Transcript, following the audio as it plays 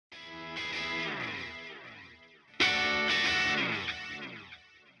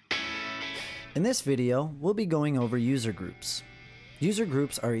In this video, we'll be going over user groups. User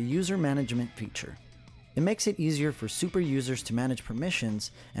groups are a user management feature. It makes it easier for super users to manage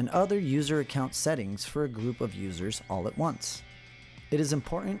permissions and other user account settings for a group of users all at once. It is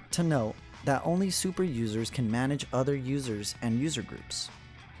important to note that only super users can manage other users and user groups.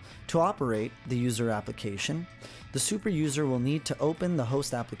 To operate the user application, the super user will need to open the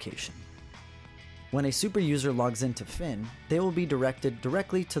host application. When a super user logs into Fin, they will be directed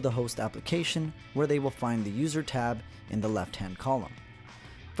directly to the host application, where they will find the user tab in the left-hand column.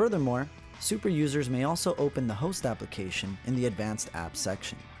 Furthermore, super users may also open the host application in the advanced apps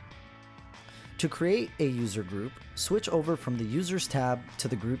section. To create a user group, switch over from the Users tab to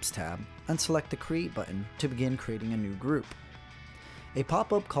the Groups tab and select the Create button to begin creating a new group. A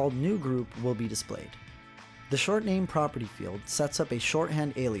pop-up called New Group will be displayed. The short name property field sets up a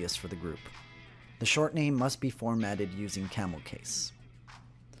shorthand alias for the group. The short name must be formatted using camel case.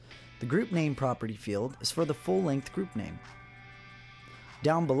 The group name property field is for the full-length group name.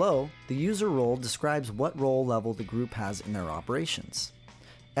 Down below, the user role describes what role level the group has in their operations.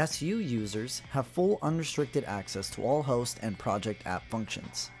 SU users have full unrestricted access to all host and project app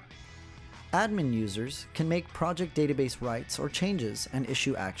functions. Admin users can make project database writes or changes and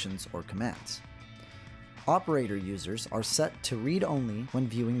issue actions or commands. Operator users are set to read only when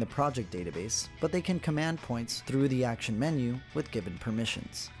viewing the project database, but they can command points through the action menu with given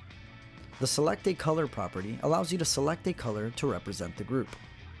permissions. The Select a Color property allows you to select a color to represent the group.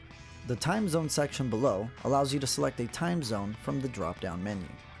 The Time Zone section below allows you to select a time zone from the drop-down menu.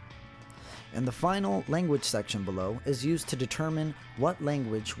 And the final language section below is used to determine what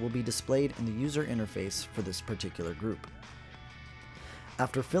language will be displayed in the user interface for this particular group.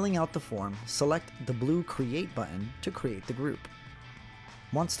 After filling out the form, select the blue Create button to create the group.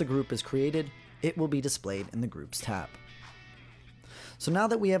 Once the group is created, it will be displayed in the Groups tab. So now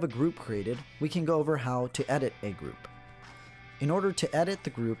that we have a group created, we can go over how to edit a group. In order to edit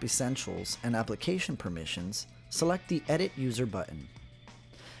the group essentials and application permissions, select the Edit User button.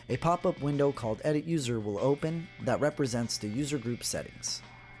 A pop-up window called Edit User will open that represents the user group settings.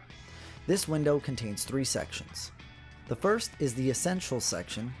 This window contains three sections. The first is the Essentials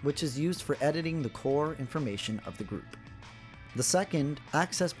section, which is used for editing the core information of the group. The second,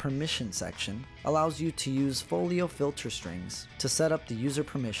 Access Permission section, allows you to use folio filter strings to set up the user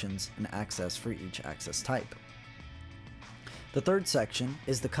permissions and access for each access type. The third section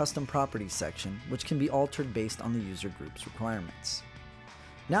is the Custom Properties section, which can be altered based on the user group's requirements.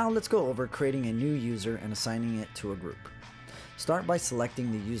 Now let's go over creating a new user and assigning it to a group. Start by selecting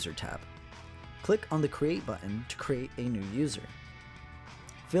the User tab. Click on the Create button to create a new user.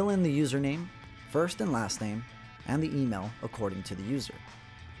 Fill in the username, first and last name, and the email according to the user.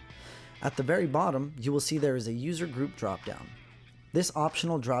 At the very bottom, you will see there is a user group dropdown. This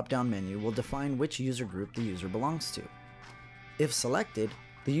optional drop-down menu will define which user group the user belongs to. If selected,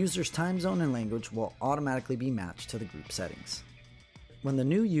 the user's time zone and language will automatically be matched to the group settings. When the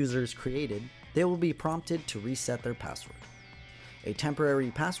new user is created, they will be prompted to reset their password. A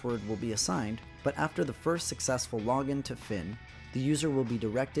temporary password will be assigned, but after the first successful login to Fin, the user will be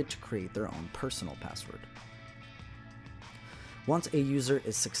directed to create their own personal password. Once a user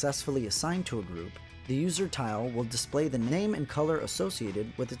is successfully assigned to a group, the user tile will display the name and color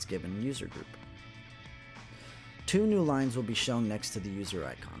associated with its given user group. Two new lines will be shown next to the user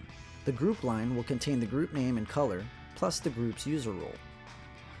icon. The group line will contain the group name and color, plus the group's user role.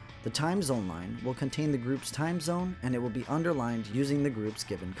 The time zone line will contain the group's time zone, and it will be underlined using the group's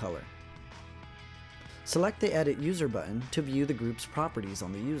given color. Select the Edit User button to view the group's properties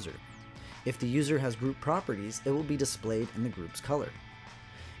on the user. If the user has group properties, it will be displayed in the group's color.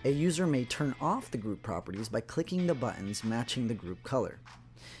 A user may turn off the group properties by clicking the buttons matching the group color.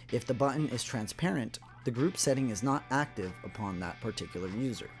 If the button is transparent, the group setting is not active upon that particular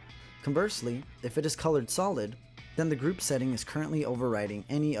user. Conversely, if it is colored solid, then the group setting is currently overriding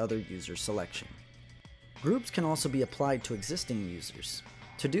any other user selection. Groups can also be applied to existing users.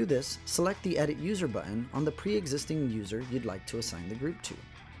 To do this, select the Edit User button on the pre-existing user you'd like to assign the group to.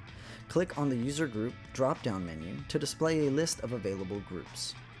 Click on the User Group drop-down menu to display a list of available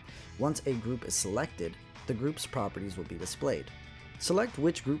groups. Once a group is selected, the group's properties will be displayed. Select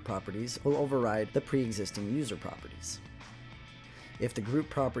which group properties will override the pre-existing user properties. If the group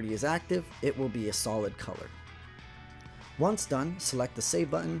property is active, it will be a solid color. Once done, select the Save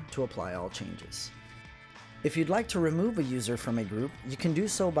button to apply all changes. If you'd like to remove a user from a group, you can do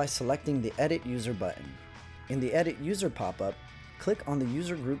so by selecting the Edit User button. In the Edit User pop-up, click on the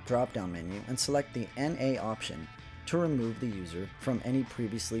User Group drop-down menu and select the NA option to remove the user from any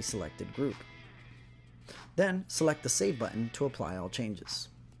previously selected group. Then select the Save button to apply all changes.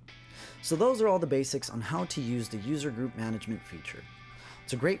 So those are all the basics on how to use the user group management feature.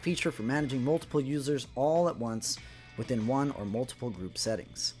 It's a great feature for managing multiple users all at once within one or multiple group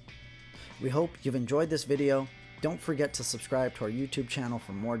settings. We hope you've enjoyed this video. Don't forget to subscribe to our YouTube channel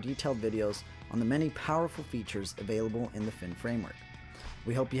for more detailed videos on the many powerful features available in the Fin framework.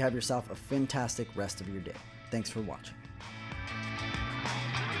 We hope you have yourself a fantastic rest of your day. Thanks for watching.